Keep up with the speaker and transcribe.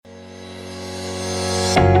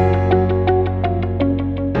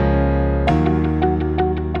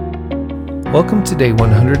Welcome to day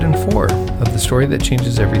 104 of The Story That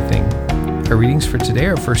Changes Everything. Our readings for today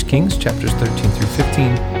are 1 Kings chapters 13 through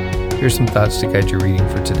 15. Here's some thoughts to guide your reading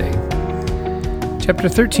for today. Chapter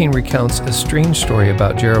 13 recounts a strange story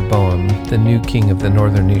about Jeroboam, the new king of the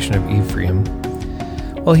northern nation of Ephraim.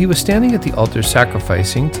 While he was standing at the altar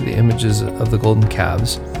sacrificing to the images of the golden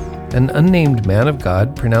calves, an unnamed man of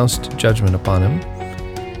God pronounced judgment upon him.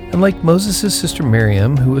 And like Moses' sister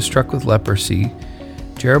Miriam, who was struck with leprosy,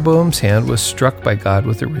 Jeroboam's hand was struck by God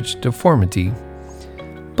with a rich deformity.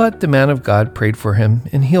 But the man of God prayed for him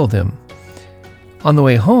and healed him. On the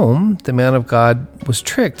way home, the man of God was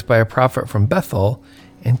tricked by a prophet from Bethel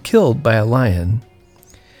and killed by a lion.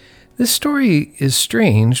 This story is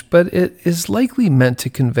strange, but it is likely meant to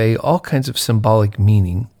convey all kinds of symbolic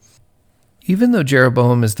meaning. Even though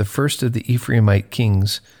Jeroboam is the first of the Ephraimite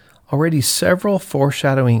kings, already several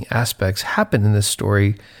foreshadowing aspects happen in this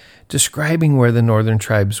story describing where the northern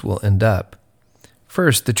tribes will end up.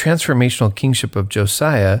 First, the transformational kingship of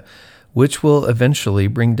Josiah, which will eventually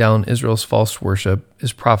bring down Israel's false worship,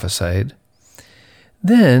 is prophesied.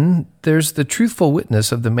 Then, there's the truthful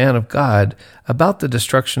witness of the man of God about the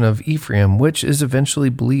destruction of Ephraim, which is eventually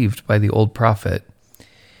believed by the old prophet.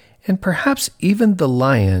 And perhaps even the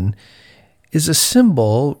lion is a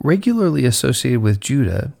symbol regularly associated with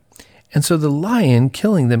Judah. And so the lion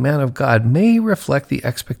killing the man of God may reflect the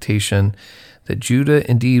expectation that Judah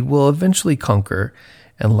indeed will eventually conquer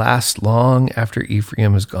and last long after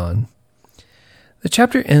Ephraim is gone. The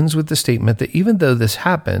chapter ends with the statement that even though this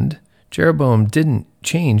happened, Jeroboam didn't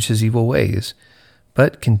change his evil ways,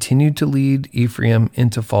 but continued to lead Ephraim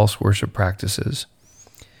into false worship practices.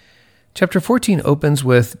 Chapter 14 opens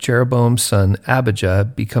with Jeroboam's son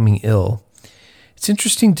Abijah becoming ill. It's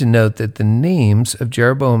interesting to note that the names of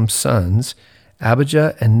Jeroboam's sons,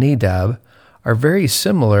 Abijah and Nadab, are very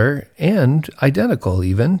similar and identical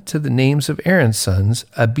even to the names of Aaron's sons,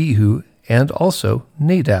 Abihu and also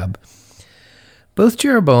Nadab. Both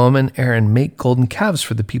Jeroboam and Aaron make golden calves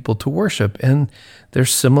for the people to worship, and their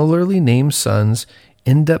similarly named sons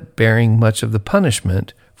end up bearing much of the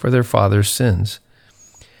punishment for their father's sins.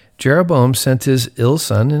 Jeroboam sent his ill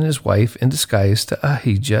son and his wife in disguise to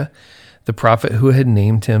Ahijah, the prophet who had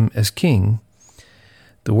named him as king.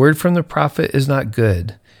 The word from the prophet is not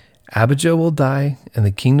good. Abijah will die, and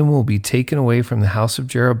the kingdom will be taken away from the house of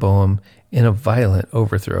Jeroboam in a violent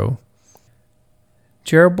overthrow.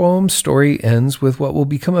 Jeroboam's story ends with what will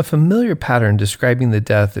become a familiar pattern describing the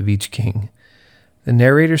death of each king. The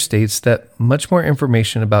narrator states that much more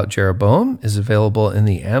information about Jeroboam is available in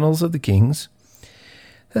the Annals of the Kings.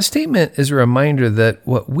 That statement is a reminder that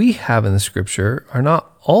what we have in the scripture are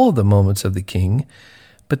not all the moments of the king,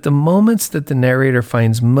 but the moments that the narrator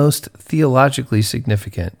finds most theologically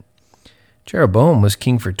significant. Jeroboam was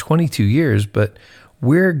king for 22 years, but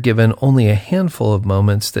we're given only a handful of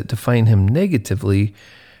moments that define him negatively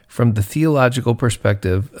from the theological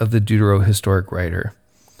perspective of the Deutero-historic writer.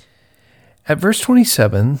 At verse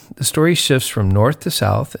 27, the story shifts from north to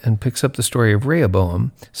south and picks up the story of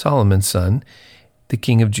Rehoboam, Solomon's son, the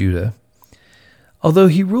king of Judah. Although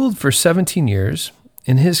he ruled for 17 years,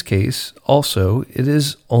 in his case, also, it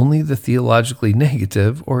is only the theologically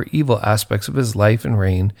negative or evil aspects of his life and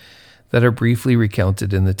reign that are briefly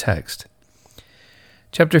recounted in the text.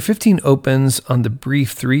 Chapter 15 opens on the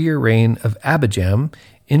brief 3-year reign of Abijam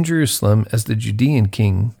in Jerusalem as the Judean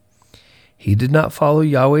king. He did not follow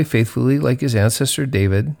Yahweh faithfully like his ancestor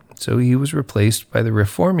David, so he was replaced by the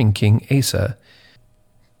reforming king Asa.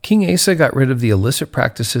 King Asa got rid of the illicit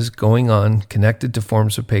practices going on connected to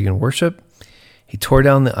forms of pagan worship. He tore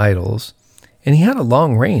down the idols, and he had a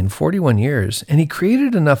long reign, 41 years, and he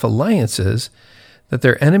created enough alliances that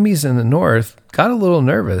their enemies in the north got a little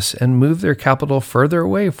nervous and moved their capital further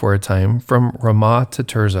away for a time from Ramah to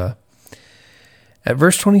Tirzah. At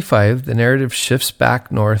verse 25, the narrative shifts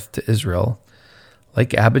back north to Israel. Like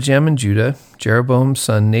Abijam and Judah, Jeroboam's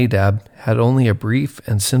son Nadab had only a brief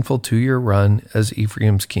and sinful 2-year run as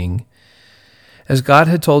Ephraim's king. As God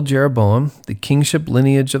had told Jeroboam, the kingship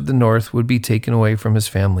lineage of the north would be taken away from his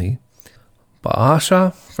family.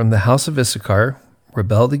 Baasha from the house of Issachar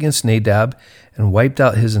rebelled against Nadab and wiped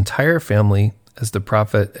out his entire family, as the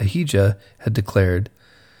prophet Ahijah had declared.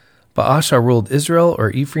 Baasha ruled Israel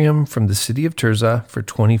or Ephraim from the city of Tirzah for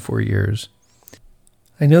 24 years.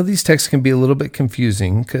 I know these texts can be a little bit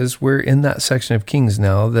confusing because we're in that section of Kings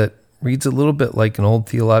now that reads a little bit like an old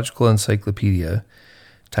theological encyclopedia.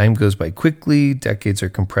 Time goes by quickly, decades are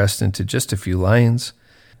compressed into just a few lines.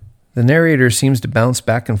 The narrator seems to bounce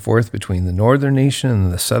back and forth between the northern nation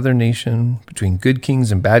and the southern nation, between good kings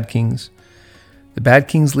and bad kings. The bad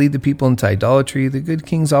kings lead the people into idolatry. The good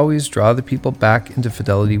kings always draw the people back into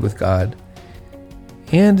fidelity with God.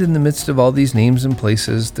 And in the midst of all these names and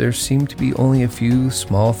places, there seem to be only a few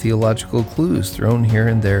small theological clues thrown here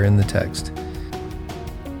and there in the text.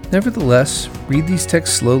 Nevertheless, read these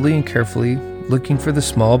texts slowly and carefully, looking for the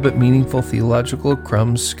small but meaningful theological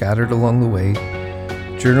crumbs scattered along the way.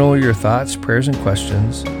 Journal your thoughts, prayers, and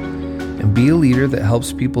questions, and be a leader that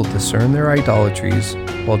helps people discern their idolatries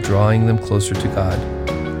while drawing them closer to God.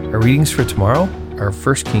 Our readings for tomorrow are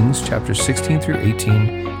 1 Kings chapters 16 through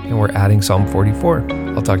 18, and we're adding Psalm 44.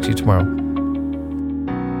 I'll talk to you tomorrow.